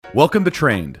Welcome to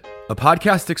Trained, a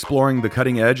podcast exploring the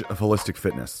cutting edge of holistic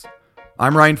fitness.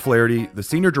 I'm Ryan Flaherty, the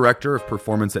Senior Director of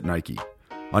Performance at Nike.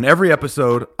 On every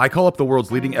episode, I call up the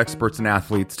world's leading experts and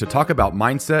athletes to talk about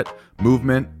mindset,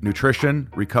 movement, nutrition,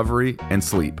 recovery, and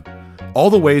sleep. All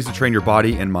the ways to train your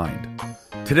body and mind.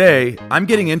 Today, I'm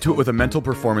getting into it with a mental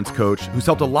performance coach who's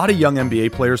helped a lot of young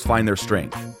NBA players find their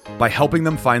strength by helping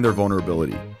them find their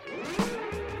vulnerability.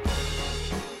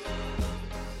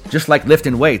 Just like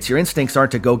lifting weights, your instincts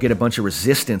aren't to go get a bunch of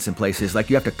resistance in places. Like,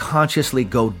 you have to consciously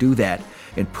go do that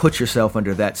and put yourself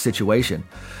under that situation.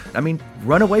 I mean,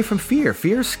 run away from fear.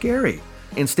 Fear is scary.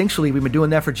 Instinctually, we've been doing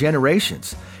that for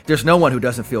generations. There's no one who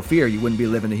doesn't feel fear. You wouldn't be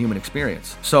living the human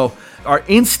experience. So our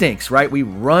instincts, right? We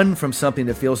run from something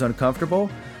that feels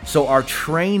uncomfortable. So our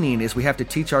training is we have to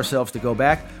teach ourselves to go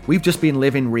back. We've just been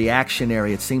living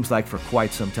reactionary, it seems like, for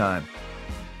quite some time.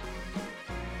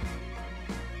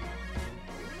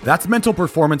 That's mental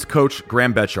performance coach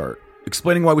Graham Betchart,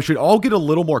 explaining why we should all get a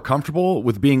little more comfortable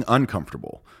with being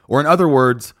uncomfortable. Or in other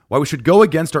words, why we should go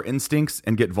against our instincts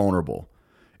and get vulnerable.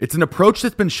 It's an approach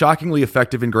that's been shockingly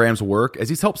effective in Graham's work as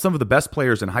he's helped some of the best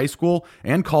players in high school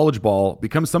and college ball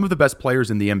become some of the best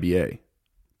players in the NBA.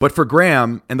 But for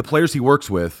Graham and the players he works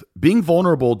with, being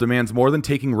vulnerable demands more than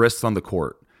taking risks on the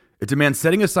court. It demands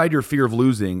setting aside your fear of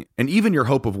losing and even your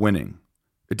hope of winning.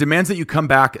 It demands that you come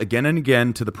back again and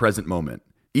again to the present moment,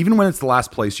 even when it's the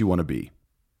last place you want to be.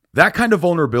 That kind of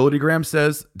vulnerability, Graham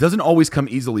says, doesn't always come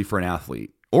easily for an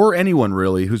athlete, or anyone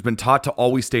really who's been taught to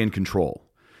always stay in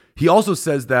control. He also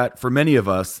says that, for many of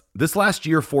us, this last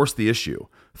year forced the issue,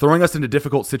 throwing us into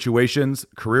difficult situations,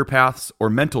 career paths, or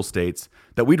mental states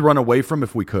that we'd run away from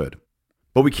if we could.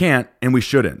 But we can't, and we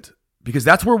shouldn't, because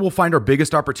that's where we'll find our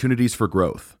biggest opportunities for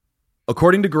growth.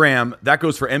 According to Graham, that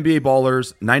goes for NBA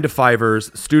ballers,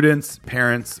 9-to-5ers, students,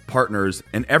 parents, partners,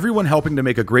 and everyone helping to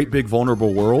make a great big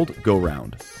vulnerable world go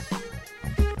round.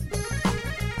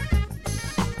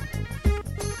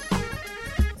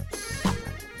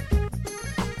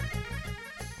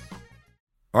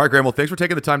 All right, Graham, well, thanks for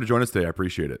taking the time to join us today. I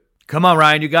appreciate it. Come on,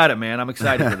 Ryan, you got it, man. I'm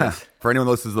excited for this. For anyone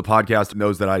who listens to the podcast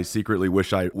knows that I secretly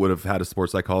wish I would have had a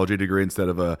sports psychology degree instead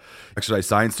of a exercise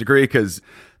science degree, because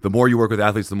the more you work with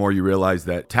athletes, the more you realize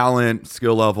that talent,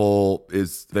 skill level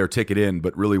is their ticket in,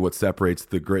 but really what separates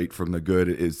the great from the good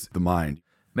is the mind.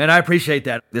 Man, I appreciate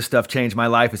that. This stuff changed my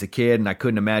life as a kid, and I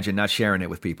couldn't imagine not sharing it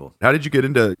with people. How did you get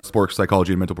into sports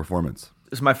psychology and mental performance?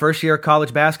 This is my first year of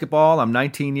college basketball. I'm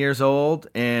 19 years old,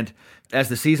 and as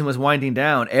the season was winding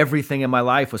down, everything in my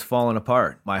life was falling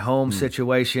apart. My home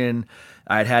situation,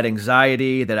 I'd had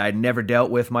anxiety that I'd never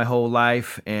dealt with my whole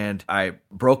life, and I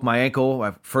broke my ankle,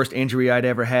 my first injury I'd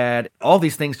ever had. All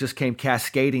these things just came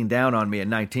cascading down on me at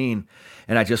 19,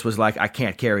 and I just was like, I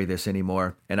can't carry this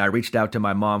anymore. And I reached out to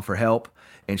my mom for help,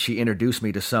 and she introduced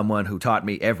me to someone who taught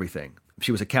me everything.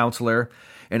 She was a counselor,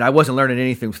 and I wasn't learning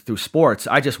anything through sports.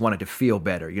 I just wanted to feel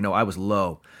better. You know, I was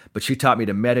low. But she taught me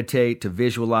to meditate, to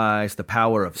visualize, the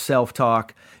power of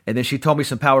self-talk. And then she told me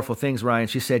some powerful things, Ryan.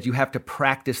 She said, you have to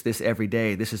practice this every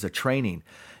day. This is a training.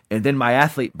 And then my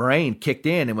athlete brain kicked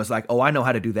in and was like, oh, I know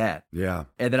how to do that. Yeah.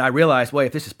 And then I realized, wait,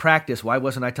 if this is practice, why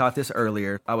wasn't I taught this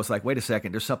earlier? I was like, wait a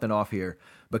second, there's something off here,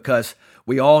 because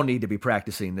we all need to be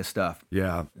practicing this stuff.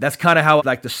 Yeah. That's kind of how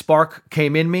like the spark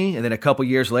came in me. And then a couple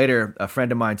years later, a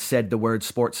friend of mine said the word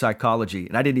sports psychology,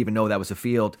 and I didn't even know that was a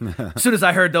field. As soon as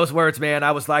I heard those words, man,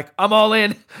 I was like, I'm all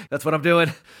in. That's what I'm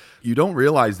doing. You don't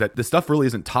realize that this stuff really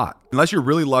isn't taught. Unless you're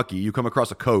really lucky, you come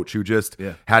across a coach who just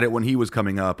had it when he was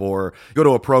coming up, or go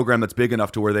to a program that's big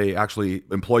enough to where they actually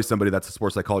employ somebody that's a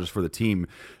sports psychologist for the team.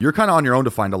 You're kind of on your own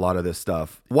to find a lot of this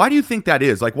stuff. Why do you think that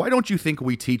is? Like, why don't you think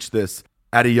we teach this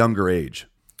at a younger age?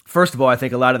 First of all, I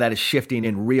think a lot of that is shifting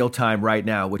in real time right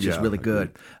now, which is really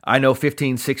good. I know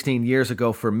 15, 16 years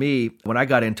ago for me, when I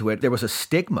got into it, there was a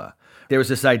stigma. There was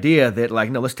this idea that like,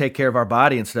 no, let's take care of our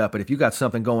body and stuff, but if you got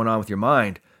something going on with your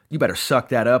mind, you better suck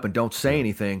that up and don't say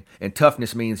anything. And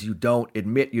toughness means you don't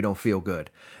admit you don't feel good.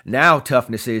 Now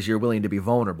toughness is you're willing to be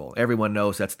vulnerable. Everyone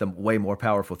knows that's the way more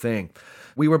powerful thing.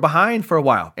 We were behind for a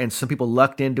while, and some people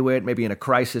lucked into it. Maybe in a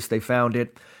crisis, they found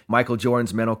it. Michael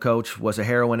Jordan's mental coach was a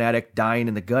heroin addict dying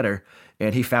in the gutter,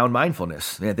 and he found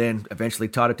mindfulness and then eventually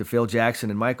taught it to Phil Jackson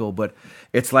and Michael. But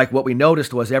it's like what we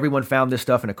noticed was everyone found this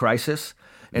stuff in a crisis.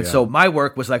 And so my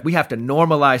work was like, we have to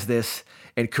normalize this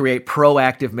and create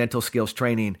proactive mental skills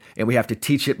training, and we have to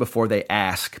teach it before they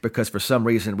ask, because for some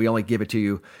reason we only give it to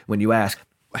you when you ask.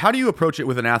 How do you approach it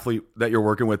with an athlete that you're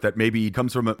working with that maybe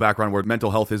comes from a background where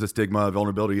mental health is a stigma,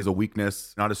 vulnerability is a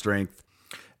weakness, not a strength?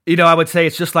 You know, I would say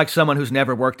it's just like someone who's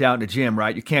never worked out in the gym,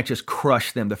 right? You can't just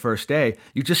crush them the first day.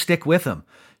 You just stick with them.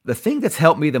 The thing that's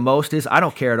helped me the most is I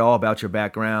don't care at all about your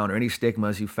background or any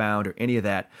stigmas you found or any of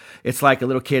that. It's like a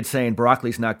little kid saying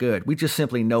broccoli's not good. We just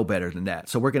simply know better than that.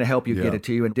 So we're going to help you get it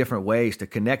to you in different ways to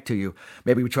connect to you.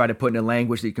 Maybe we try to put it in a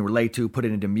language that you can relate to, put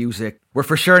it into music. We're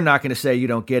for sure not going to say you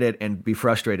don't get it and be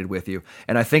frustrated with you.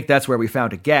 And I think that's where we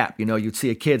found a gap. You'd see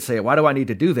a kid say, why do I need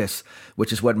to do this?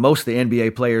 Which is what most of the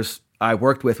NBA players I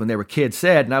worked with when they were kids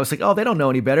said, and I was like, oh, they don't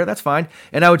know any better, that's fine.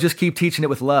 And I would just keep teaching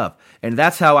it with love. And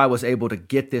that's how I was able to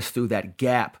get this through that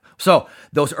gap. So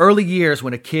those early years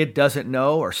when a kid doesn't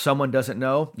know or someone doesn't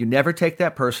know, you never take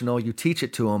that personal, you teach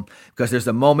it to them, because there's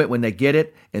a moment when they get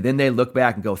it, and then they look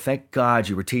back and go, thank God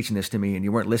you were teaching this to me and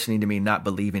you weren't listening to me, not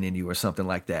believing in you or something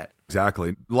like that.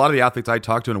 Exactly. A lot of the athletes I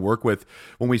talk to and work with,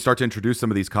 when we start to introduce some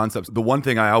of these concepts, the one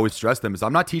thing I always stress them is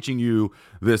I'm not teaching you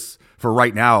this for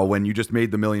right now when you just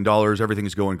made the $1 million,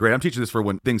 everything's going great. I'm teaching this for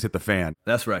when things hit the fan.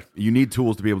 That's right. You need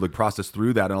tools to be able to process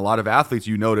through that. And a lot of athletes,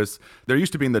 you notice, they're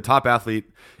used to being the top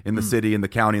athlete in the city, in the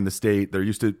county, in the state. They're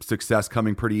used to success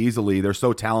coming pretty easily. They're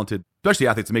so talented, especially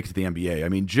athletes that make it to the NBA. I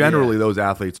mean, generally those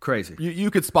athletes, crazy.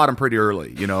 You could spot them pretty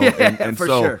early, and for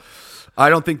so, sure. I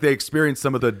don't think they experience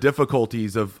some of the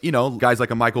difficulties of, guys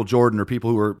like a Michael Jordan or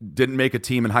people who didn't make a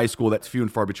team in high school. That's few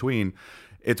and far between.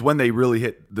 It's when they really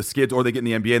hit the skids or they get in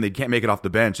the NBA and they can't make it off the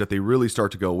bench that they really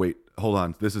start to go, wait, hold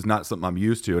on, this is not something I'm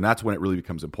used to. And that's when it really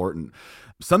becomes important.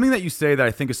 Something that you say that I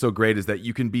think is so great is that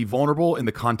you can be vulnerable in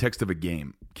the context of a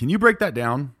game. Can you break that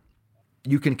down?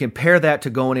 You can compare that to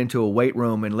going into a weight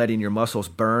room and letting your muscles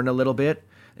burn a little bit.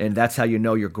 And that's how you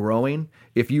know you're growing.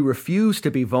 If you refuse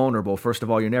to be vulnerable, first of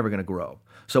all, you're never going to grow.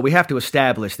 So we have to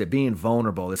establish that being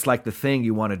vulnerable, it's like the thing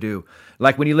you want to do.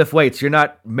 Like when you lift weights, you're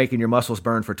not making your muscles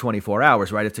burn for 24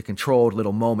 hours, right? It's a controlled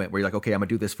little moment where you're like, okay, I'm going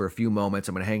to do this for a few moments.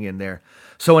 I'm going to hang in there.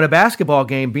 So in a basketball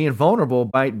game, being vulnerable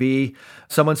might be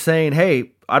someone saying,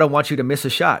 hey, I don't want you to miss a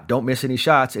shot. Don't miss any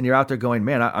shots. And you're out there going,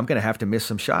 man, I'm going to have to miss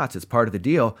some shots. It's part of the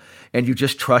deal. And you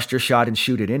just trust your shot and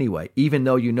shoot it anyway, even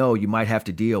though you know you might have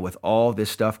to deal with all this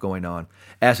stuff going on,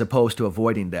 as opposed to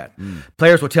avoiding that.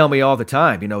 Players will tell me all the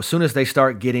time, as soon as they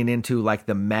start getting into like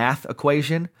the math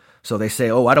equation, so they say,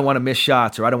 oh, I don't want to miss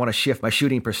shots or I don't want to shift my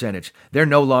shooting percentage. They're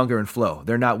no longer in flow.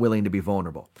 They're not willing to be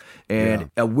vulnerable. And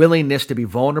a willingness to be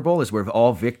vulnerable is where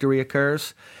all victory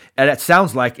occurs. And that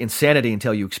sounds like insanity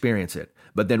until you experience it.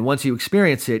 But then once you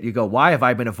experience it, you go, why have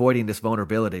I been avoiding this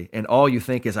vulnerability? And all you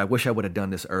think is, I wish I would have done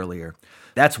this earlier.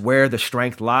 That's where the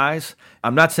strength lies.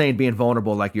 I'm not saying being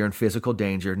vulnerable like you're in physical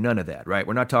danger. None of that, right?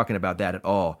 We're not talking about that at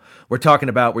all. We're talking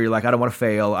about where you're like, I don't want to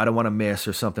fail. I don't want to miss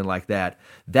or something like that.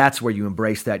 That's where you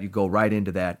embrace that. You go right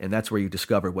into that. And that's where you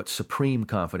discover what supreme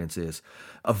confidence is.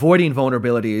 Avoiding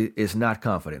vulnerability is not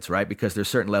confidence, right? Because there's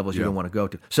certain levels you don't want to go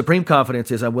to. Supreme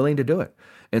confidence is I'm willing to do it.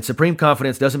 And supreme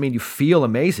confidence doesn't mean you feel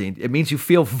amazing. It means you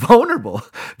feel vulnerable,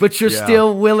 but you're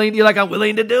still willing. You're like, I'm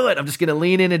willing to do it. I'm just going to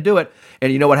lean in and do it.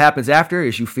 And you know what happens after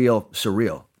is you feel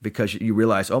surreal because you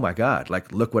realize, oh my God,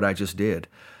 like, look what I just did.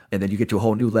 And then you get to a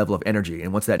whole new level of energy.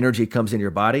 And once that energy comes in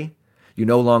your body, you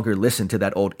no longer listen to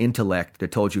that old intellect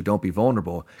that told you don't be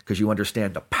vulnerable because you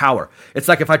understand the power. It's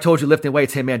like if I told you lifting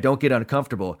weights, hey man, don't get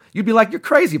uncomfortable. You'd be like, you're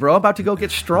crazy, bro. I'm about to go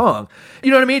get strong.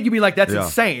 You know what I mean? You'd be like, that's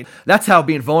insane. That's how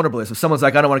being vulnerable is. If someone's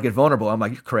like, I don't want to get vulnerable, I'm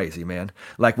like, you're crazy, man.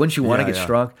 Like, wouldn't you want to get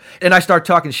strong? And I start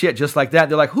talking shit just like that.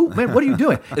 They're like, who, man, what are you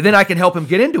doing? And then I can help him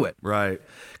get into it. Right.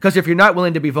 Because if you're not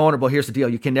willing to be vulnerable, here's the deal.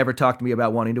 You can never talk to me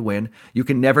about wanting to win. You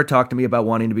can never talk to me about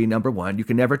wanting to be number one. You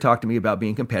can never talk to me about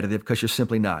being competitive because you're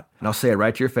simply not. And I'll say it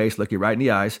right to your face, look you right in the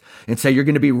eyes, and say you're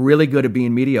going to be really good at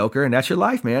being mediocre, and that's your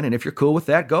life, man. And if you're cool with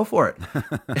that, go for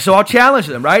it. So I'll challenge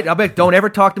them, right? I'll be like, don't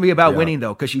ever talk to me about winning,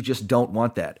 though, because you just don't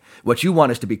want that. What you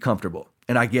want is to be comfortable.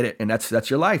 And I get it, and that's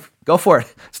your life. Go for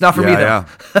it. It's not for me, though.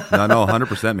 No,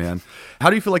 100%, man. How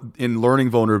do you feel like in learning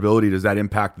vulnerability, does that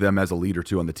impact them as a leader,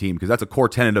 too, on the team? Because that's a core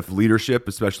tenet of leadership,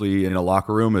 especially in a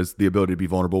locker room, is the ability to be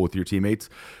vulnerable with your teammates.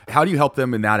 How do you help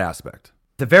them in that aspect?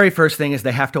 The very first thing is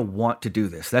they have to want to do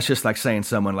this. That's just like saying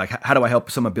someone, like, how do I help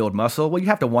someone build muscle? Well, you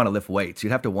have to want to lift weights.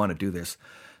 You'd have to want to do this.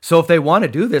 So if they want to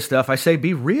do this stuff, I say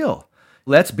be real.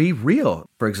 Let's be real.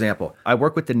 For example, I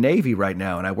work with the Navy right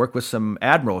now, and I work with some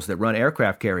admirals that run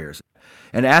aircraft carriers,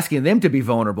 and asking them to be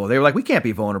vulnerable. They were like, we can't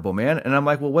be vulnerable, man. And I'm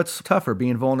like, well, what's tougher,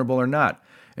 being vulnerable or not?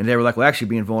 And they were like, well, actually,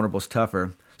 being vulnerable is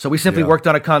tougher. So we simply worked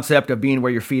on a concept of being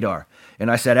where your feet are.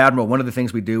 And I said, Admiral, one of the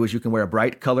things we do is you can wear a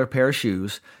bright color pair of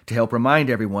shoes to help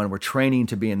remind everyone we're training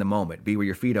to be in the moment, be where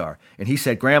your feet are. And he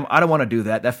said, Graham, I don't want to do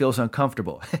that. That feels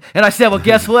uncomfortable. And I said, well,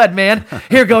 guess what, man?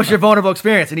 Here goes your vulnerable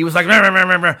experience. And he was like, rah, rah,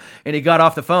 rah, rah, and he got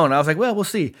off the phone. I was like, well, we'll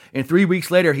see. And 3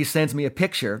 weeks later, he sends me a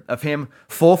picture of him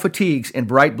full fatigues and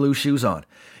bright blue shoes on.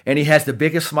 And he has the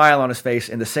biggest smile on his face,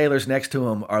 and the sailors next to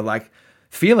him are like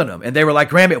feeling them. And they were like,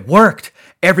 Graham, it worked.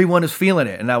 Everyone is feeling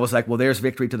it. And I was like, well, there's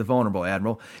victory to the vulnerable,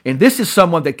 Admiral. And this is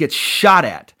someone that gets shot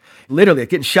at, literally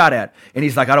getting shot at. And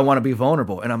he's like, I don't want to be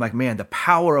vulnerable. And I'm like, man, the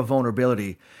power of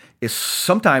vulnerability is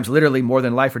sometimes literally more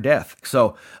than life or death.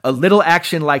 So a little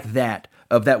action like that,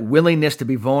 of that willingness to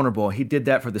be vulnerable, he did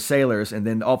that for the sailors. And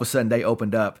then all of a sudden they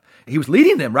opened up. He was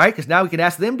leading them, right? Because now we can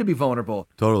ask them to be vulnerable.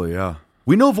 Totally, yeah.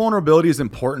 We know vulnerability is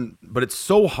important, but it's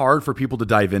so hard for people to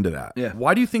dive into that. Yeah.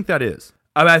 Why do you think that is?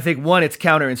 I think, one, it's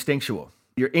counter-instinctual.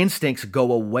 Your instincts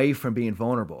go away from being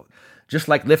vulnerable. Just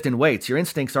like lifting weights, your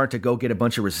instincts aren't to go get a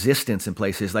bunch of resistance in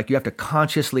places. Like, you have to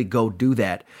consciously go do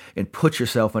that and put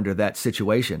yourself under that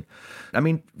situation. I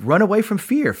mean, run away from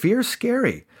fear. Fear is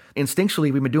scary.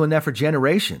 Instinctually, we've been doing that for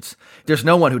generations. There's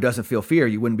no one who doesn't feel fear.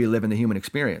 You wouldn't be living the human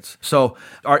experience. So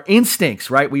our instincts,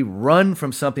 right? We run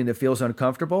from something that feels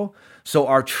uncomfortable. So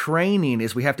our training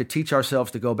is we have to teach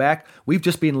ourselves to go back. We've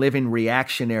just been living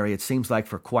reactionary, it seems like,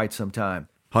 for quite some time.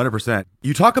 100%.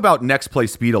 You talk about next play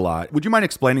speed a lot. Would you mind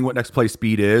explaining what next play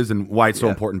speed is and why it's so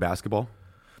important in basketball?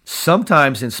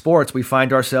 Sometimes in sports, we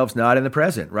find ourselves not in the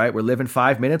present, right? We're living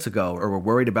 5 minutes ago, or we're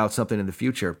worried about something in the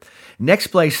future. Next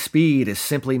play speed is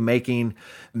simply making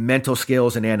mental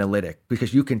skills and analytic,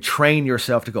 because you can train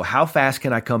yourself to go, how fast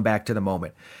can I come back to the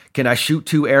moment? Can I shoot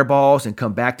 2 air balls and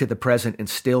come back to the present and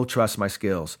still trust my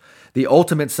skills? The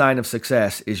ultimate sign of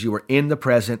success is you are in the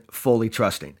present, fully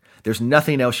trusting. There's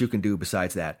nothing else you can do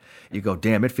besides that. You go,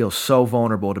 damn, it feels so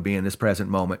vulnerable to be in this present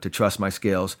moment, to trust my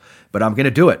skills, but I'm going to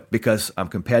do it because I'm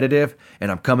competitive and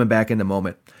I'm coming back in the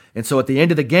moment. And so at the end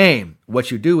of the game,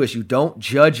 what you do is you don't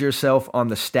judge yourself on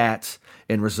the stats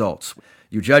and results.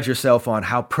 You judge yourself on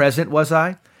how present was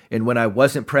I, and when I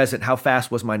wasn't present, how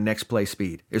fast was my next play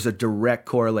speed? There's a direct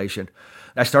correlation.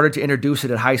 I started to introduce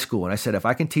it at high school, and I said, if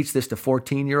I can teach this to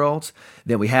 14-year-olds,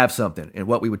 then we have something. And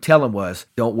what we would tell them was,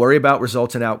 don't worry about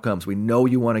results and outcomes. We know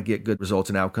you want to get good results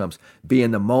and outcomes. Be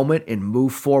in the moment and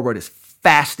move forward as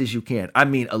fast as you can. I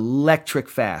mean, electric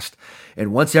fast.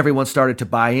 And once everyone started to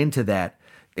buy into that,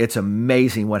 it's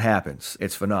amazing what happens.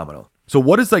 It's phenomenal. So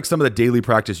what is like some of the daily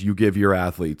practice you give your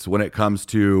athletes when it comes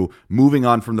to moving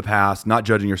on from the past, not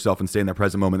judging yourself and staying in that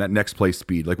present moment, that next play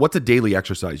speed? Like, what's a daily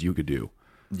exercise you could do?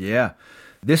 Yeah.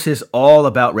 This is all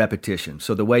about repetition.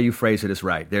 So the way you phrase it is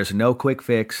right. There's no quick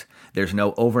fix. There's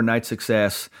no overnight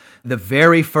success. The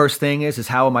very first thing is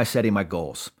how am I setting my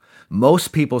goals? Most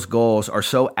people's goals are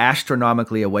so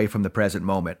astronomically away from the present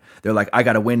moment. They're like, I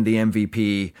got to win the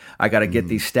MVP. I got to get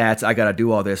these stats. I got to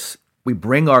do all this. We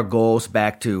bring our goals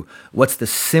back to what's the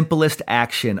simplest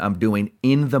action I'm doing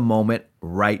in the moment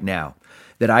right now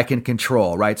that I can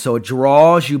control, right? So it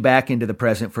draws you back into the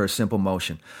present for a simple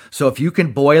motion. So if you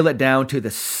can boil it down to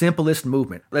the simplest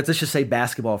movement, let's just say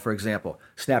basketball, for example,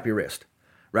 snap your wrist,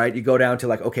 right? You go down to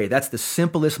like, okay, that's the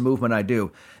simplest movement I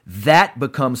do. That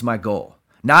becomes my goal.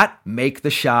 Not make the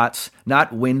shots,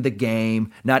 not win the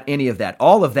game, not any of that.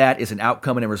 All of that is an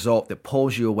outcome and a result that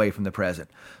pulls you away from the present.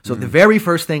 So the very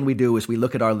first thing we do is we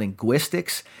look at our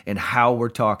linguistics and how we're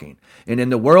talking. And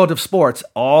in the world of sports,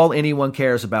 all anyone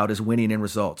cares about is winning and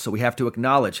results. So we have to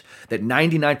acknowledge that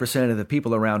 99% of the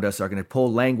people around us are going to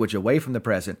pull language away from the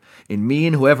present. And me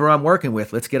and whoever I'm working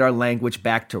with, let's get our language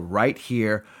back to right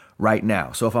here, right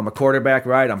now. So if I'm a quarterback,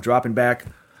 right, I'm dropping back,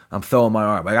 I'm throwing my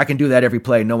arm. Like, I can do that every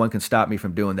play. No one can stop me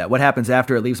from doing that. What happens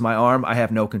after it leaves my arm, I have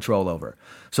no control over.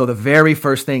 So the very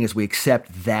first thing is we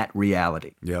accept that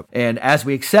reality. Yep. And as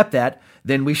we accept that,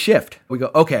 then we shift. We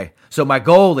go, okay, so my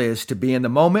goal is to be in the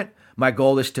moment. My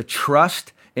goal is to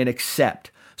trust and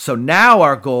accept. So now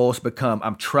our goals become,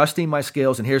 I'm trusting my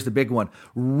skills, and here's the big one,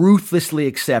 ruthlessly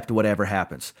accept whatever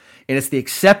happens. And it's the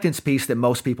acceptance piece that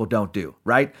most people don't do,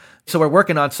 right? So we're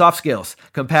working on soft skills,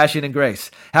 compassion and grace.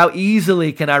 How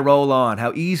easily can I roll on?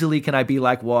 How easily can I be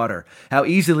like water? How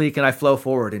easily can I flow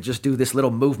forward and just do this little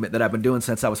movement that I've been doing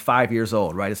since I was 5 years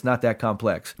old, right? It's not that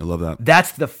complex. I love that.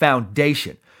 That's the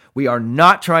foundation. We are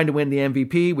not trying to win the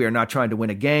MVP. We are not trying to win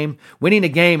a game. Winning a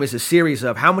game is a series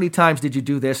of how many times did you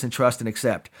do this and trust and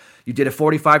accept? You did it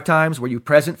 45 times. Were you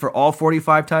present for all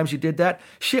 45 times you did that?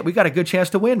 Shit, we got a good chance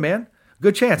to win, man.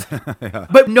 Good chance. Yeah.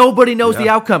 But nobody knows the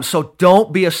outcome. So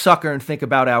don't be a sucker and think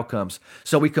about outcomes.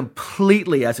 So we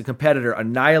completely, as a competitor,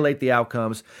 annihilate the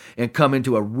outcomes and come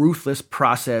into a ruthless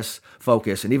process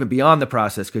focus. And even beyond the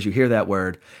process, because you hear that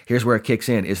word, here's where it kicks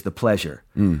in, is the pleasure.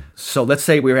 So let's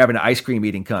say we were having an ice cream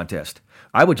eating contest.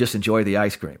 I would just enjoy the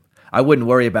ice cream. I wouldn't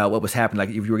worry about what was happening,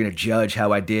 like if you were going to judge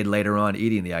how I did later on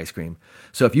eating the ice cream.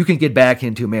 So if you can get back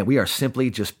into, man, we are simply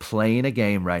just playing a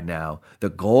game right now. The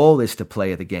goal is to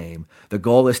play the game. The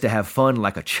goal is to have fun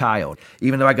like a child.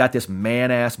 Even though I got this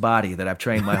man-ass body that I've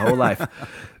trained my whole life,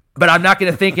 But I'm not going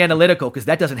to think analytical because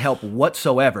that doesn't help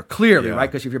whatsoever, clearly,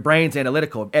 right? Because if your brain's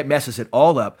analytical, it messes it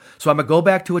all up. So I'm going to go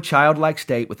back to a childlike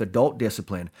state with adult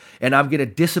discipline, and I'm going to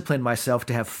discipline myself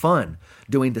to have fun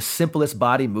doing the simplest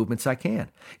body movements I can.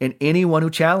 And anyone who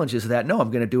challenges that, no,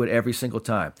 I'm going to do it every single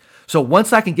time. So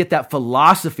once I can get that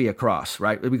philosophy across,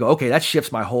 right, we go, okay, that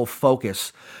shifts my whole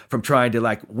focus from trying to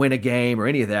like win a game or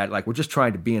any of that. Like we're just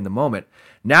trying to be in the moment.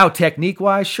 Now,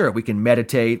 technique-wise, sure, we can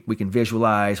meditate, we can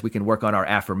visualize, we can work on our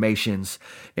affirmations,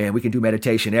 and we can do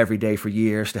meditation every day for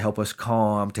years to help us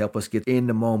calm, to help us get in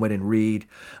the moment and read.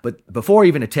 But before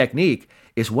even a technique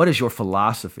is what is your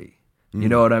philosophy? You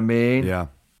know what I mean? Yeah.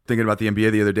 Thinking about the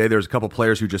NBA the other day, there was a couple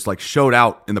players who just like showed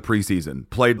out in the preseason,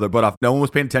 played their butt off. No one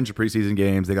was paying attention to preseason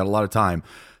games. They got a lot of time.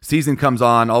 Season comes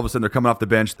on, all of a sudden they're coming off the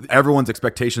bench. Everyone's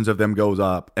expectations of them goes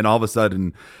up, and all of a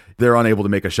sudden they're unable to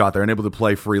make a shot. They're unable to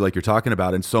play free like you're talking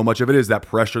about. And so much of it is that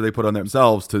pressure they put on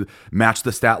themselves to match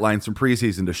the stat lines from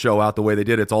preseason, to show out the way they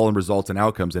did. It's all in results and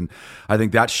outcomes. And I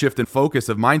think that shift in focus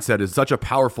of mindset is such a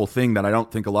powerful thing that I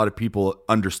don't think a lot of people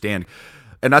understand.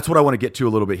 And that's what I want to get to a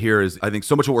little bit here is I think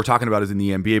so much of what we're talking about is in the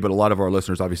NBA, but a lot of our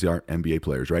listeners obviously aren't NBA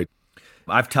players, right?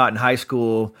 I've taught in high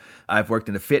school. I've worked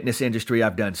in the fitness industry.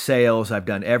 I've done sales. I've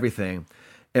done everything.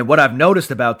 And what I've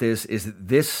noticed about this is that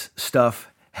this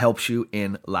stuff helps you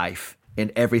in life,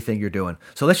 in everything you're doing.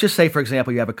 So let's just say, for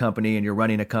example, you have a company and you're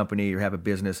running a company, you have a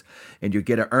business, and you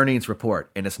get an earnings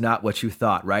report and it's not what you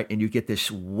thought, right? And you get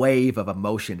this wave of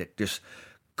emotion that just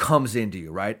comes into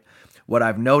you, right? What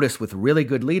I've noticed with really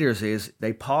good leaders is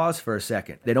they pause for a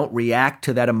second. They don't react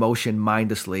to that emotion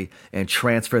mindlessly and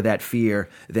transfer that fear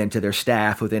then to their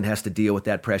staff, who then has to deal with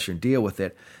that pressure and deal with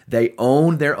it. They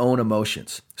own their own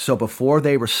emotions. So before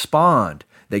they respond,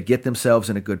 they get themselves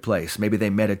in a good place. Maybe they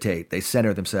meditate, they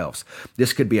center themselves.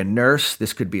 This could be a nurse,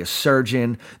 this could be a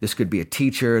surgeon, this could be a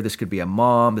teacher, this could be a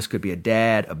mom, this could be a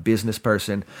dad, a business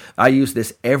person. I use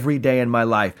this every day in my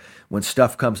life. When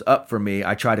stuff comes up for me,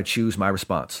 I try to choose my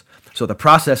response. So the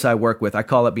process I work with, I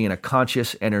call it being a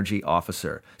conscious energy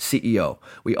officer, CEO.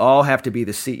 We all have to be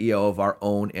the CEO of our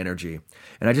own energy.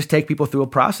 And I just take people through a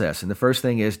process. And the first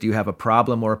thing is, do you have a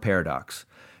problem or a paradox?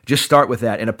 Just start with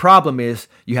that. And a problem is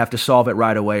you have to solve it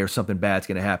right away or something bad's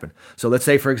going to happen. So let's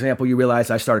say, for example, you realize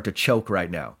I started to choke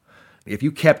right now. If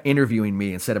you kept interviewing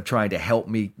me instead of trying to help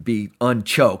me be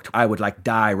unchoked, I would like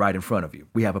die right in front of you.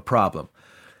 We have a problem.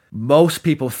 Most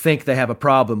people think they have a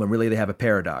problem when really they have a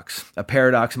paradox. A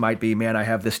paradox might be, man, I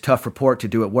have this tough report to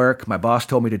do at work. My boss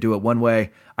told me to do it one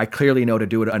way. I clearly know to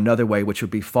do it another way, which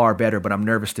would be far better, but I'm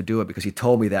nervous to do it because he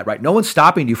told me that, right? No one's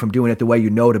stopping you from doing it the way you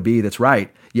know to be that's right,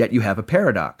 yet you have a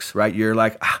paradox, right? You're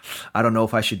like, I don't know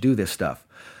if I should do this stuff.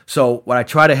 So what I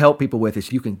try to help people with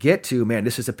is you can get to, man,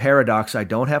 this is a paradox. I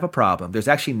don't have a problem. There's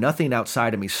actually nothing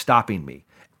outside of me stopping me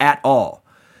at all.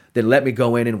 Then let me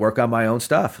go in and work on my own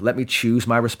stuff. Let me choose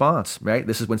my response, right?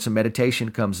 This is when some meditation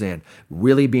comes in,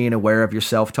 really being aware of your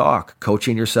self-talk,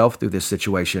 coaching yourself through this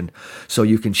situation so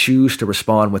you can choose to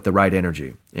respond with the right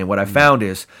energy. And what I found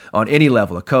is on any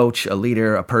level, a coach, a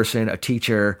leader, a person, a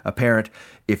teacher, a parent,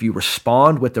 if you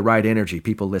respond with the right energy,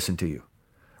 people listen to you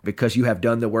because you have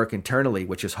done the work internally,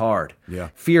 which is hard. Yeah.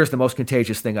 Fear is the most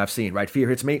contagious thing I've seen, right? Fear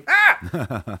hits me.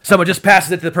 Someone just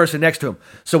passes it to the person next to him.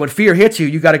 So when fear hits you,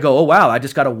 you got to go, oh, wow, I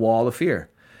just got a wall of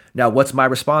fear. Now, what's my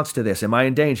response to this? Am I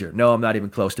in danger? No, I'm not even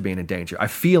close to being in danger. I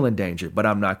feel in danger, but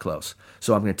I'm not close.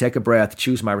 So I'm going to take a breath,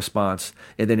 choose my response,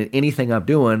 and then in anything I'm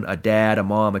doing, a dad, a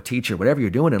mom, a teacher, whatever you're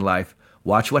doing in life,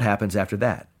 watch what happens after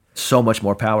that. So much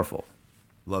more powerful.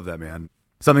 Love that, man.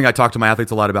 Something I talk to my athletes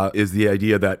a lot about is the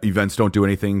idea that events don't do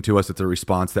anything to us. It's a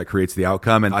response that creates the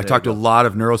outcome. And I talked to a lot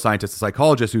of neuroscientists and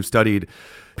psychologists who've studied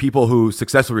people who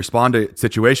successfully respond to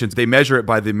situations. They measure it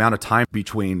by the amount of time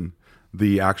between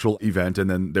the actual event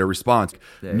and then their response.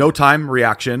 No time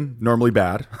reaction, normally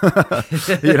bad.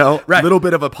 Right. Little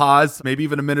bit of a pause, maybe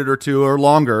even a minute or two or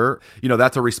longer.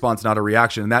 That's a response, not a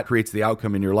reaction. And that creates the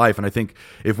outcome in your life. And I think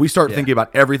if we start thinking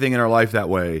about everything in our life that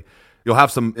way, you'll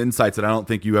have some insights that I don't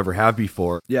think you ever have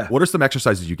before. Yeah. What are some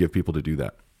exercises you give people to do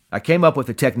that? I came up with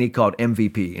a technique called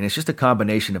MVP, and it's just a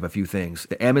combination of a few things.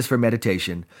 The M is for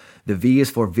meditation, the V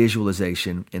is for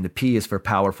visualization, and the P is for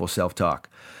powerful self-talk.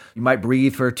 You might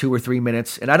breathe for 2 or 3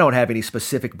 minutes, and I don't have any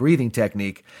specific breathing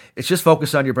technique. It's just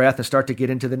focus on your breath and start to get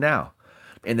into the now.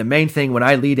 And the main thing, when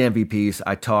I lead MVPs,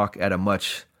 I talk at a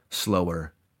much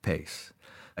slower pace.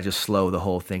 I just slow the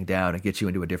whole thing down and get you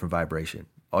into a different vibration.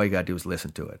 All you got to do is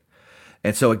listen to it.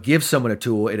 And so it gives someone a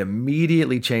tool. It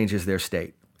immediately changes their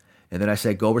state. And then I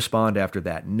say, go respond after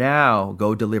that. Now,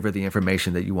 go deliver the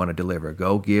information that you want to deliver.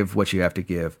 Go give what you have to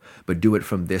give, but do it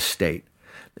from this state.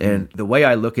 And the way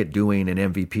I look at doing an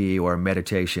MVP or a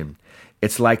meditation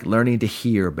It's like learning to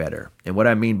hear better. And what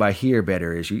I mean by hear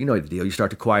better is, you know the deal, you start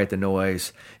to quiet the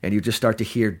noise and you just start to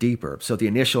hear deeper. So the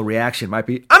initial reaction might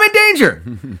be, I'm in danger.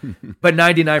 But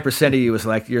 99% of you is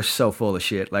like, you're so full of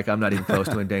shit. Like, I'm not even close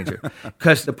to in danger.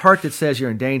 Because the part that says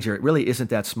you're in danger, it really isn't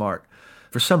that smart.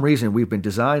 For some reason, we've been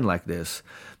designed like this.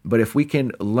 But if we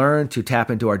can learn to tap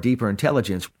into our deeper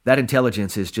intelligence, that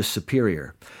intelligence is just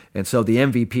superior. And so the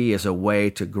MVP is a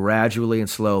way to gradually and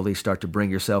slowly start to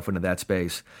bring yourself into that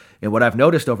space. And what I've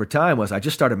noticed over time was I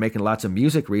just started making lots of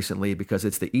music recently because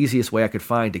it's the easiest way I could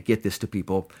find to get this to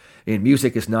people. And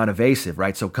music is non-evasive,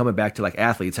 right? So coming back to like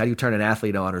athletes, how do you turn an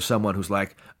athlete on or someone who's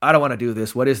like, I don't want to do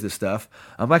this. What is this stuff?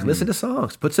 I'm like, listen to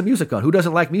songs, put some music on. Who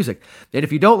doesn't like music? And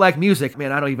if you don't like music,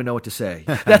 man, I don't even know what to say.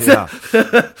 That's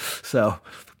it. So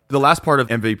the last part of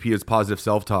MVP is positive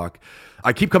self-talk.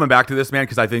 I keep coming back to this, man,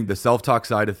 because I think the self-talk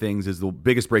side of things is the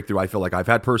biggest breakthrough I feel like I've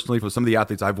had personally for some of the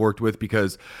athletes I've worked with,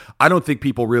 because I don't think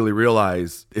people really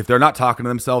realize, if they're not talking to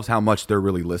themselves, how much they're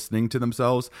really listening to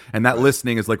themselves. And that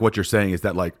listening is like what you're saying, is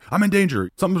that like, I'm in danger,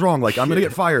 something's wrong, like I'm going to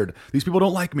get fired, these people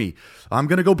don't like me, I'm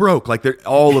going to go broke, like they're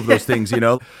all of those things, you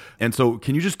know? And so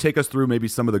can you just take us through maybe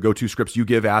some of the go-to scripts you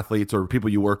give athletes or people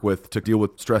you work with to deal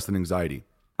with stress and anxiety?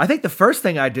 I think the first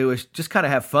thing I do is just kind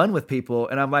of have fun with people.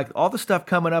 And I'm like, all the stuff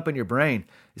coming up in your brain,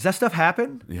 does that stuff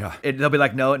happen? Yeah. And they'll be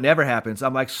like, no, it never happens.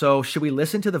 I'm like, so should we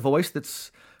listen to the voice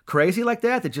that's crazy like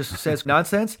that just says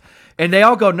nonsense? And they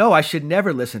all go, no, I should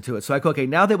never listen to it. So I go, okay,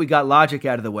 now that we got logic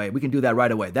out of the way, we can do that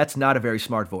right away. That's not a very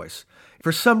smart voice.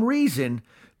 For some reason,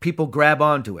 people grab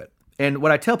onto it. And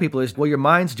what I tell people is, well, your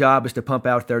mind's job is to pump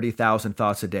out 30,000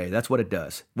 thoughts a day. That's what it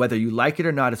does. Whether you like it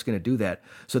or not, it's going to do that.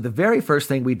 So the very first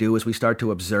thing we do is we start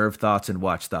to observe thoughts and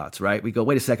watch thoughts, right? We go,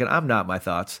 wait a second, I'm not my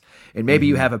thoughts. And maybe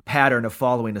you have a pattern of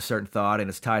following a certain thought and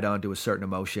it's tied on to a certain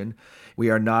emotion.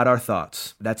 We are not our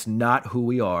thoughts. That's not who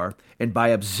we are. And by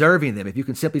observing them, if you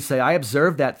can simply say, I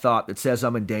observed that thought that says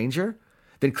I'm in danger,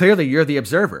 then clearly you're the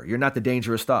observer. You're not the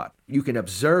dangerous thought. You can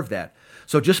observe that.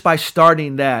 So just by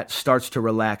starting that starts to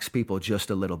relax people just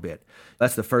a little bit.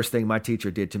 That's the first thing my teacher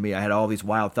did to me. I had all these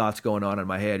wild thoughts going on in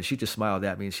my head. She just smiled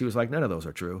at me and she was like, none of those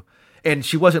are true. And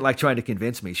she wasn't like trying to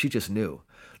convince me. She just knew.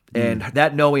 And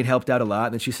that knowing helped out a lot.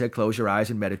 And then she said, close your eyes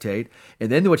and meditate.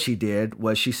 And then what she did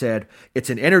was she said, it's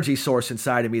an energy source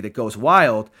inside of me that goes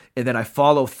wild. And then I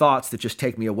follow thoughts that just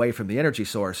take me away from the energy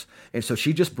source. And so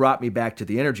she just brought me back to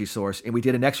the energy source. And we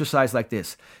did an exercise like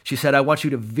this. She said, I want you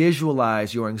to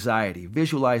visualize your anxiety,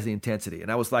 visualize the intensity. And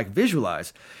I was like,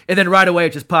 visualize. And then right away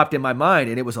it just popped in my mind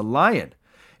and it was a lion.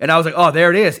 And I was like, oh,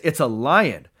 there it is. It's a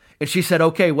lion. And she said,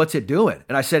 okay, what's it doing?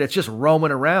 And I said, it's just roaming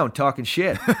around talking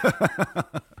shit.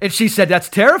 And she said, that's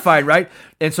terrifying, right?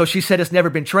 And so she said, it's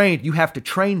never been trained. You have to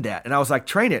train that. And I was like,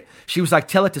 train it. She was like,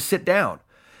 tell it to sit down.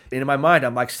 And in my mind,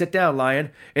 I'm like, sit down,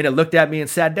 lion. And it looked at me and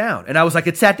sat down. And I was like,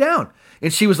 it sat down.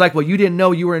 And she was like, well, you didn't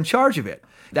know you were in charge of it.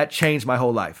 That changed my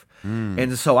whole life.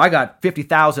 And so I got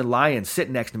 50,000 lions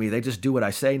sitting next to me. They just do what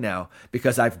I say now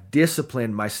because I've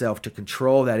disciplined myself to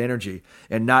control that energy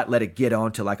and not let it get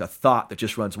onto like a thought that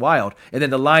just runs wild. And then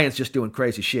the lion's just doing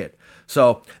crazy shit.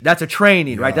 So that's a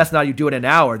training, right? That's not you do it in an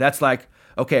hour. That's like,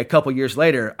 okay, a couple years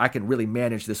later, I can really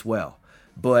manage this well.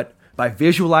 But by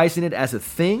visualizing it as a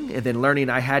thing and then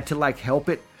learning I had to like help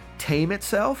it tame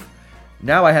itself,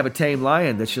 now I have a tame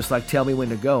lion that's just like, tell me when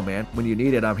to go, man. When you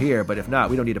need it, I'm here. But if not,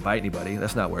 we don't need to bite anybody.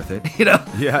 That's not worth it, you know?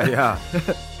 Yeah.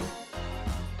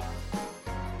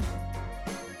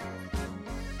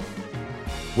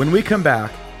 When we come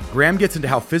back, Graham gets into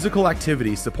how physical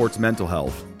activity supports mental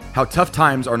health, how tough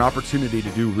times are an opportunity to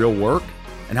do real work,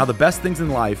 and how the best things in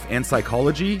life and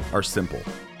psychology are simple.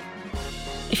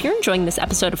 If you're enjoying this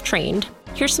episode of Trained,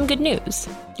 here's some good news.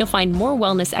 You'll find more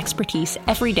wellness expertise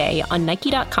every day on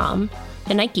Nike.com,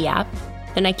 the Nike app,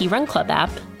 the Nike Run Club app,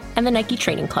 and the Nike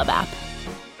Training Club app.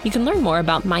 You can learn more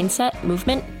about mindset,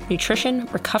 movement, nutrition,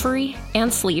 recovery,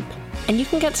 and sleep, and you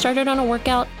can get started on a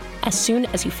workout as soon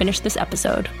as you finish this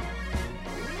episode.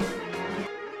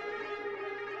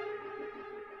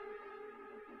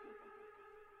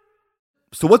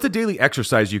 So what's a daily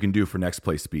exercise you can do for next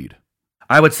play speed?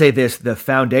 I would say this, the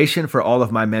foundation for all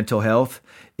of my mental health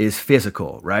is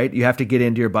physical, right? You have to get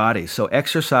into your body. So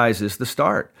exercise is the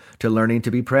start to learning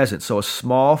to be present. So a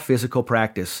small physical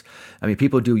practice. I mean,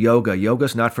 people do yoga.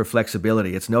 Yoga's not for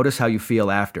flexibility. It's notice how you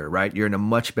feel after, right? You're in a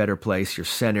much better place. You're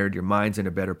centered. Your mind's in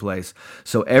a better place.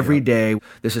 So every day,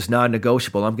 this is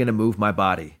non-negotiable. I'm going to move my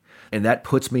body. And that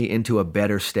puts me into a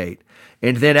better state.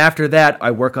 And then after that,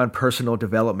 I work on personal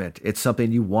development. It's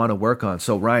something you want to work on.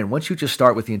 So Ryan, once you just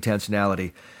start with the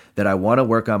intentionality, that I want to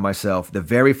work on myself, the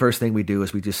very first thing we do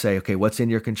is we just say, okay, what's in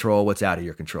your control? What's out of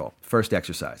your control? First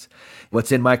exercise.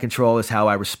 What's in my control is how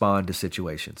I respond to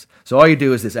situations. So all you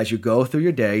do is this, as you go through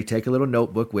your day, take a little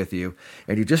notebook with you,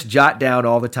 and you just jot down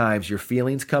all the times your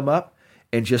feelings come up,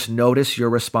 and just notice your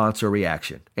response or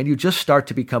reaction. And you just start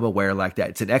to become aware like that.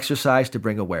 It's an exercise to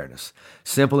bring awareness.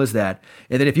 Simple as that.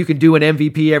 And then if you can do an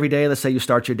MVP every day, let's say you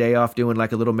start your day off doing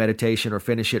like a little meditation or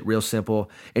finish it real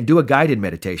simple, and do a guided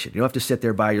meditation. You don't have to sit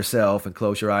there by yourself and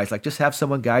close your eyes. Like, just have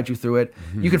someone guide you through it.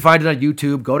 Mm-hmm. You can find it on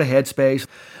YouTube, go to Headspace.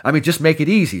 I mean, just make it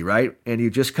easy, right? And you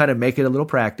just kind of make it a little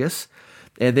practice.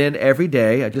 And then every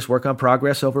day, I just work on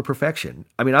progress over perfection.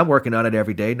 I mean, I'm working on it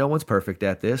every day. No one's perfect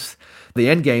at this. The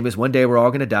end game is one day we're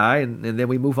all going to die, and then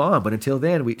we move on. But until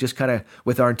then, we just kind of,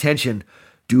 with our intention,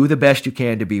 do the best you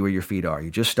can to be where your feet are. You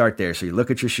just start there. So you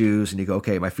look at your shoes and you go,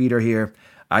 okay, my feet are here.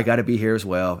 I got to be here as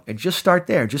well. And just start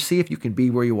there. Just see if you can be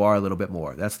where you are a little bit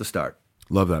more. That's the start.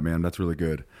 Love that, man. That's really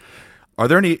good. Are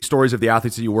there any stories of the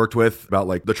athletes that you worked with about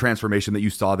like the transformation that you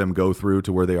saw them go through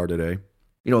to where they are today?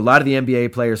 You know, a lot of the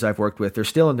NBA players I've worked with, they're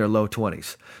still in their low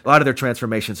 20s. A lot of their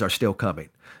transformations are still coming.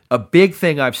 A big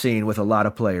thing I've seen with a lot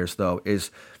of players, though,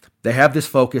 is they have this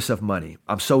focus of money.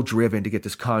 I'm so driven to get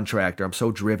this contract, or I'm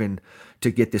so driven to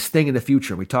get this thing in the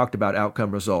future. And we talked about outcome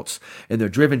results. And they're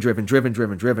driven.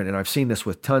 And I've seen this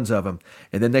with tons of them.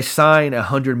 And then they sign a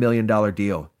 $100 million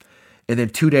deal. And then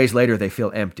 2 days later, they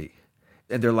feel empty.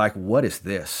 And they're like, what is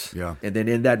this? Yeah. And then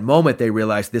in that moment, they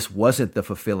realize this wasn't the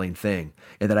fulfilling thing,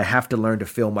 and that I have to learn to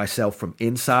fill myself from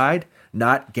inside,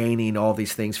 not gaining all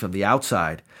these things from the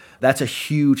outside. That's a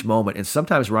huge moment. And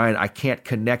sometimes, Ryan, I can't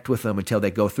connect with them until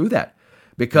they go through that,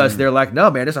 because they're like,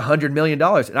 no, man, it's $100 million.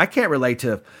 And I can't relate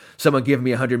to someone giving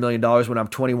me $100 million when I'm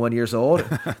 21 years old.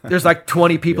 There's like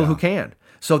 20 people who can.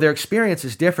 So their experience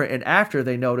is different. And after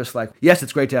they notice, like, yes,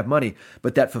 it's great to have money,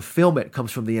 but that fulfillment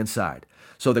comes from the inside.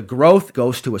 So the growth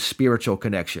goes to a spiritual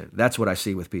connection. That's what I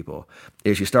see with people,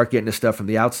 is you start getting this stuff from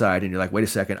the outside and you're like, wait a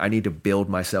second, I need to build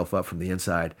myself up from the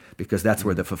inside, because that's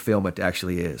where the fulfillment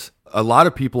actually is. A lot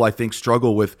of people, I think,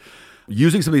 struggle with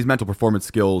using some of these mental performance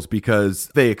skills because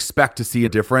they expect to see a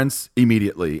difference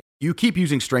immediately. You keep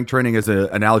using strength training as an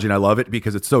analogy, and I love it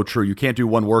because it's so true. You can't do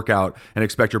one workout and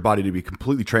expect your body to be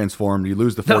completely transformed. You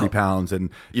lose the 40 pounds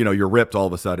and you're ripped all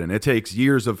of a sudden. It takes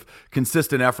years of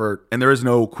consistent effort, and there is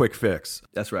no quick fix.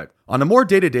 That's right. On a more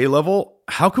day-to-day level,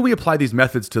 how can we apply these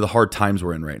methods to the hard times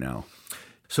we're in right now?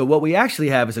 So what we actually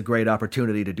have is a great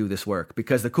opportunity to do this work,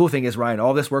 because the cool thing is, Ryan,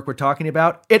 all this work we're talking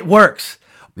about, it works.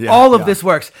 All of this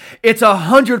works. It's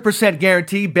 100%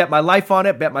 guaranteed. Bet my life on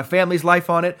it. Bet my family's life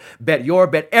on it. Bet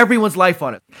everyone's life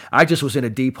on it. I just was in a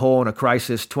deep hole in a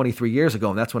crisis 23 years ago,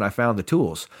 and that's when I found the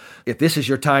tools. If this is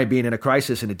your time being in a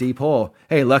crisis in a deep hole,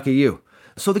 hey, lucky you.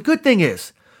 So the good thing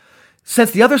is,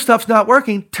 since the other stuff's not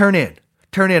working, turn in.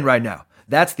 Turn in right now.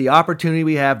 That's the opportunity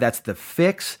we have. That's the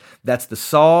fix. That's the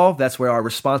solve. That's where our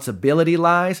responsibility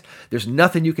lies. There's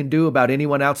nothing you can do about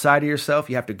anyone outside of yourself.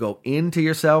 You have to go into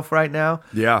yourself right now.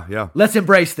 Yeah. Let's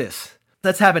embrace this.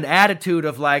 Let's have an attitude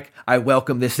of like, I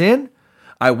welcome this in.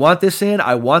 I want this in.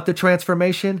 I want the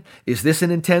transformation. Is this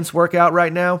an intense workout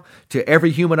right now? To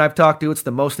every human I've talked to, it's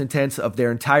the most intense of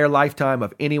their entire lifetime,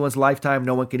 of anyone's lifetime.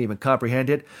 No one can even comprehend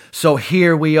it. So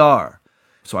here we are.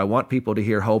 So I want people to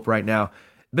hear hope right now.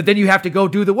 But then you have to go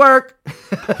do the work.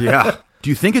 Yeah. Do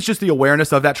you think it's just the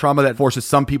awareness of that trauma that forces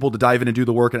some people to dive in and do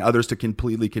the work and others to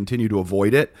completely continue to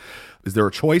avoid it? Is there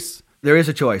a choice? There is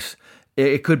a choice.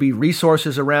 It could be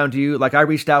resources around you. Like, I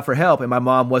reached out for help and my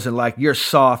mom wasn't like, you're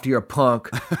soft, you're a punk.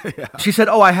 Yeah. She said,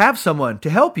 oh, I have someone to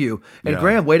help you. And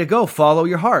Graham, way to go. Follow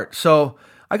your heart. So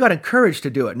I got encouraged to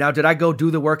do it. Now, did I go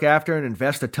do the work after and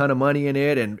invest a ton of money in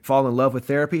it and fall in love with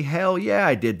therapy? Hell yeah,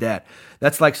 I did that.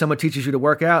 That's like someone teaches you to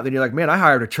work out. Then you're like, man, I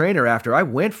hired a trainer after. I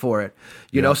went for it.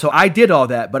 You know, so I did all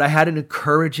that, but I had an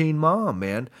encouraging mom,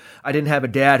 man. I didn't have a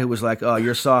dad who was like, oh,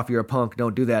 you're soft, you're a punk,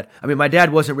 don't do that. I mean, my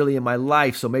dad wasn't really in my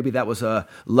life, so maybe that was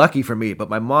lucky for me, but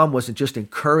my mom wasn't just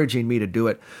encouraging me to do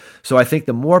it. So I think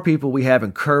the more people we have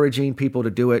encouraging people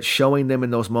to do it, showing them in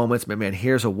those moments, man,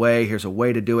 here's a way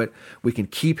to do it. We can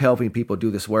keep helping people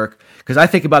do this work. Because I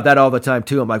think about that all the time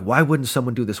too. I'm like, why wouldn't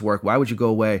someone do this work? Why would you go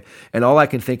away? And all I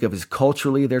can think of is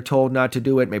culturally they're told not to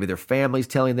do it. Maybe their family's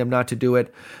telling them not to do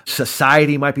it.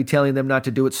 Society might be telling them not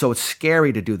to do it. So it's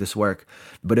scary to do this work.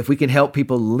 But if we can help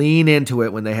people lean into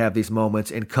it when they have these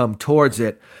moments and come towards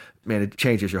it, man, it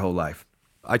changes your whole life.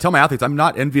 I tell my athletes I'm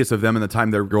not envious of them in the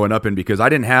time they're growing up in, because I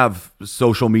didn't have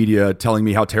social media telling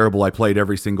me how terrible I played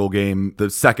every single game. The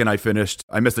second I finished,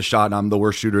 I missed a shot and I'm the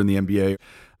worst shooter in the NBA.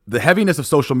 the heaviness of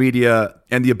social media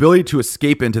and the ability to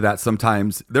escape into that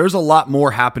sometimes, there's a lot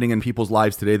more happening in people's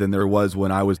lives today than there was when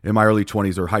I was in my early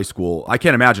 20s or high school. I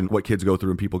can't imagine what kids go through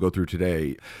and people go through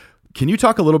today. Can you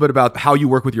talk a little bit about how you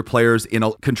work with your players in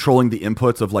controlling the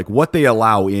inputs of like what they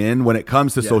allow in when it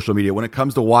comes to social media, when it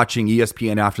comes to watching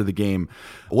ESPN after the game?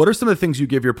 What are some of the things you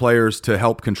give your players to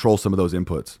help control some of those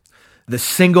inputs? The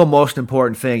single most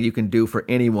important thing you can do for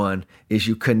anyone is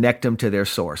you connect them to their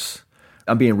source.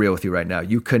 I'm being real with you right now.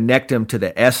 You connect them to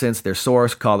the essence, their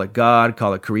source, call it God,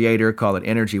 call it creator, call it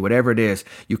energy, whatever it is.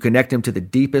 You connect them to the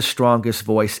deepest, strongest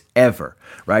voice ever,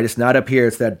 right? It's not up here.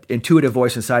 It's that intuitive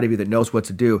voice inside of you that knows what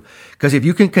to do. Because if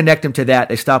you can connect them to that,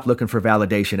 they stop looking for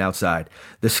validation outside.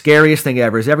 The scariest thing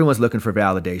ever is everyone's looking for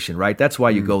validation, right? That's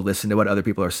why you go listen to what other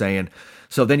people are saying.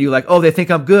 So then you're like, oh, they think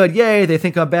I'm good. Yay. They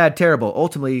think I'm bad. Terrible.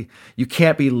 Ultimately, you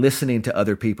can't be listening to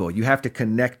other people. You have to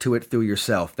connect to it through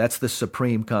yourself. That's the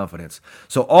supreme confidence.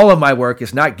 So all of my work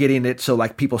is not getting it so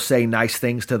like people say nice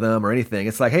things to them or anything.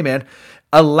 It's like, hey, man,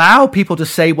 allow people to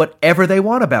say whatever they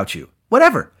want about you.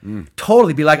 Whatever.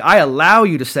 Totally be like, I allow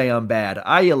you to say I'm bad.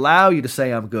 I allow you to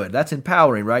say I'm good. That's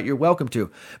empowering, right? You're welcome to.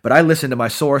 But I listen to my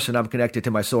source and I'm connected to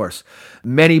my source.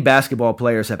 Many basketball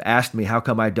players have asked me how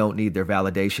come I don't need their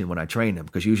validation when I train them,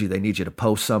 because usually they need you to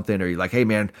post something or you're like, hey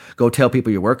man, go tell people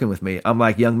you're working with me. I'm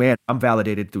like, young man, I'm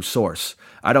validated through source.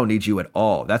 I don't need you at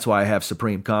all. That's why I have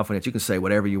supreme confidence. You can say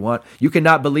whatever you want. You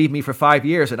cannot believe me for 5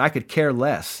 years and I could care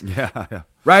less. Yeah.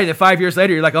 Right? And then 5 years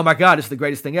later, you're like, oh my God, it's the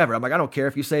greatest thing ever. I'm like, I don't care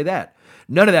if you say that.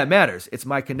 None of that matters. It's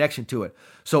my connection to it.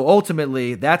 So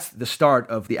ultimately, that's the start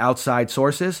of the outside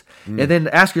sources. And then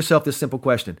ask yourself this simple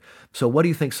question. So what do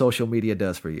you think social media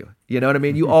does for you? You know what I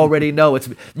mean? You already know it's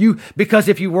you, because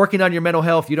if you're working on your mental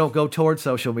health, you don't go towards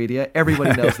social media.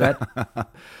 Everybody knows that.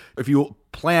 If you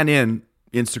plan in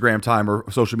Instagram time or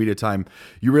social media time,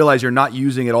 you realize you're not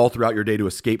using it all throughout your day to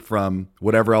escape from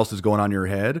whatever else is going on in your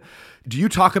head. Do you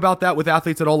talk about that with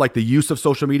athletes at all, like the use of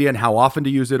social media and how often to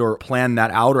use it, or plan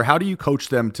that out? Or how do you coach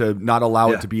them to not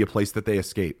allow it to be a place that they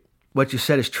escape? What you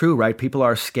said is true, right? People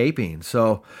are escaping.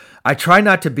 So I try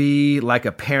not to be like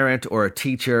a parent or a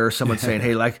teacher or someone saying,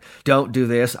 hey, like, don't do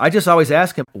this. I just always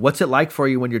ask them, what's it like for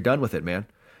you when you're done with it, man?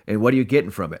 And what are you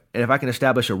getting from it? And if I can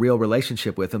establish a real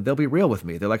relationship with them, they'll be real with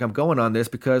me. They're like, I'm going on this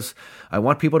because I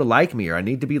want people to like me, or I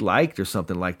need to be liked or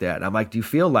something like that. And I'm like, do you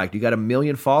feel liked? You got 1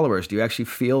 million followers. Do you actually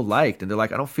feel liked? And they're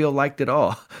like, I don't feel liked at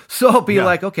all. So I'll be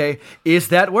like, okay, is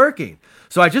that working?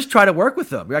 So I just try to work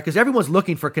with them, right? Because everyone's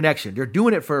looking for connection. They're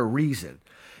doing it for a reason.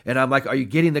 And I'm like, are you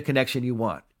getting the connection you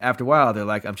want? After a while, they're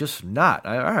like, I'm just not.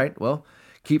 All right, well,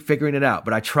 keep figuring it out.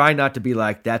 But I try not to be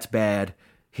like, that's bad.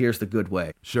 Here's the good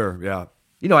way. Sure, yeah.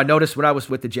 You know, I noticed when I was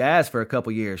with the Jazz for a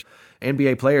couple years,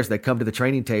 NBA players that come to the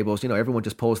training tables, you know, everyone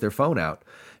just pulls their phone out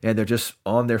and they're just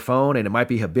on their phone, and it might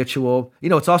be habitual. You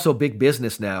know, it's also big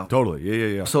business now.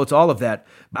 Totally. Yeah. So it's all of that.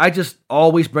 I just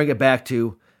always bring it back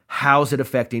to, how's it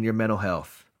affecting your mental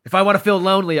health? If I want to feel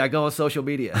lonely, I go on social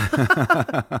media.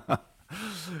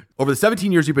 Over the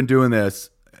 17 years you've been doing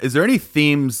this, is there any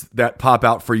themes that pop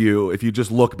out for you if you just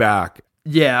look back?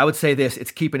 Yeah, I would say this.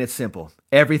 It's keeping it simple.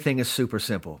 Everything is super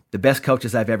simple. The best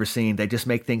coaches I've ever seen, they just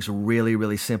make things really,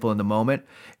 really simple in the moment.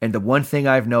 And the one thing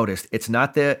I've noticed, it's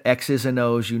not the X's and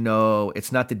O's you know.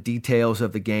 It's not the details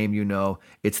of the game you know.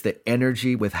 It's the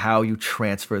energy with how you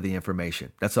transfer the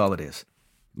information. That's all it is.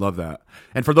 Love that.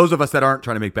 And for those of us that aren't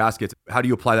trying to make baskets, how do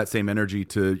you apply that same energy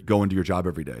to go into your job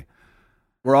every day?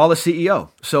 We're all a CEO.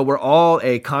 So we're all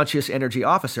a conscious energy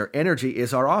officer. Energy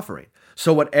is our offering.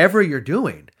 So whatever you're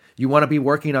doing, you want to be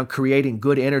working on creating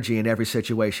good energy in every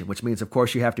situation, which means, of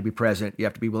course, you have to be present. You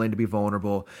have to be willing to be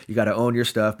vulnerable. You got to own your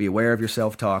stuff, be aware of your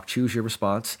self-talk, choose your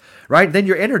response, right? Then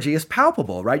your energy is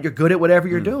palpable, right? You're good at whatever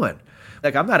you're doing.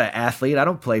 Like, I'm not an athlete. I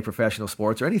don't play professional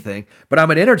sports or anything, but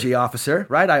I'm an energy officer,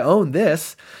 right? I own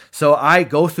this. So I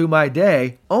go through my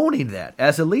day owning that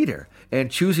as a leader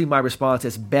and choosing my response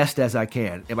as best as I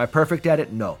can. Am I perfect at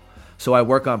it? No. So I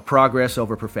work on progress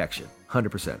over perfection,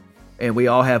 100%. And we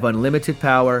all have unlimited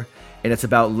power, and it's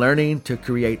about learning to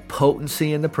create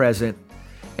potency in the present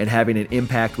and having an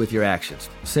impact with your actions.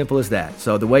 Simple as that.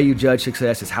 So the way you judge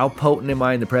success is, how potent am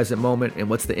I in the present moment, and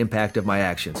what's the impact of my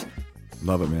actions?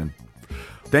 Love it, man.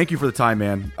 Thank you for the time,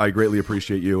 man. I greatly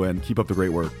appreciate you, and keep up the great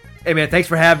work. Hey, man, thanks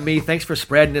for having me. Thanks for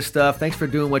spreading this stuff. Thanks for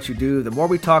doing what you do. The more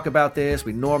we talk about this,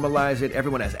 we normalize it.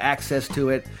 Everyone has access to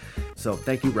it. So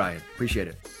thank you, Ryan. Appreciate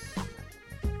it.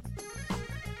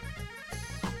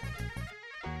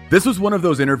 This was one of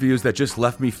those interviews that just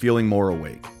left me feeling more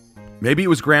awake. Maybe it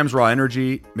was Graham's raw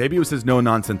energy. Maybe it was his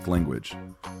no-nonsense language.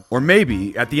 Or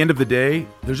maybe, at the end of the day,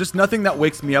 there's just nothing that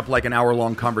wakes me up like an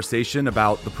hour-long conversation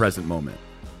about the present moment.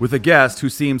 with a guest who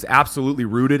seems absolutely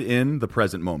rooted in the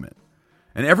present moment.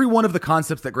 And every one of the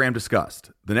concepts that Graham discussed,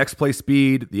 the next play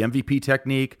speed, the MVP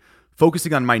technique,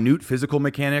 focusing on minute physical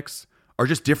mechanics, are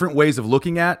just different ways of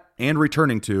looking at and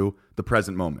returning to the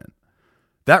present moment.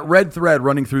 That red thread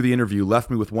running through the interview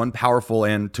left me with one powerful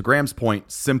and, to Graham's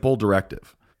point, simple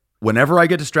directive. Whenever I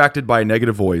get distracted by a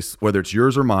negative voice, whether it's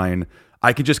yours or mine,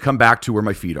 I can just come back to where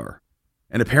my feet are.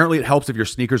 And apparently it helps if your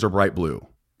sneakers are bright blue.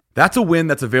 That's a win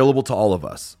that's available to all of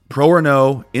us, pro or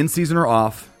no, in season or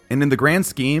off, and in the grand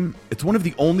scheme, it's one of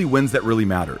the only wins that really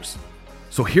matters.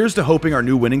 So here's to hoping our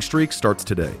new winning streak starts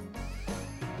today.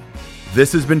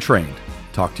 This has been Trained.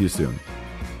 Talk to you soon.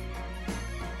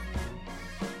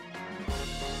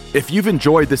 If you've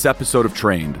enjoyed this episode of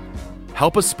Trained,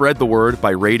 help us spread the word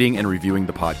by rating and reviewing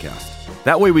the podcast.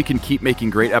 That way we can keep making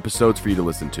great episodes for you to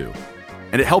listen to.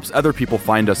 And it helps other people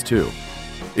find us too.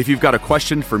 If you've got a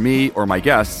question for me or my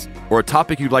guests, or a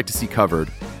topic you'd like to see covered,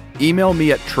 email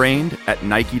me at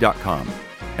trained@nike.com,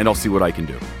 and I'll see what I can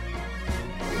do.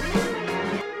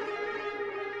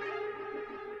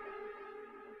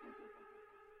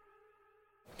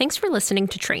 Thanks for listening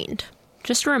to Trained.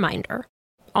 Just a reminder,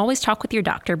 always talk with your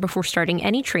doctor before starting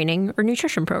any training or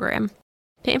nutrition program.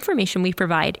 The information we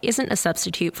provide isn't a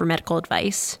substitute for medical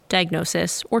advice,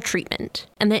 diagnosis, or treatment,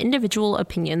 and the individual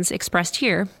opinions expressed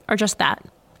here are just that,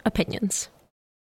 opinions.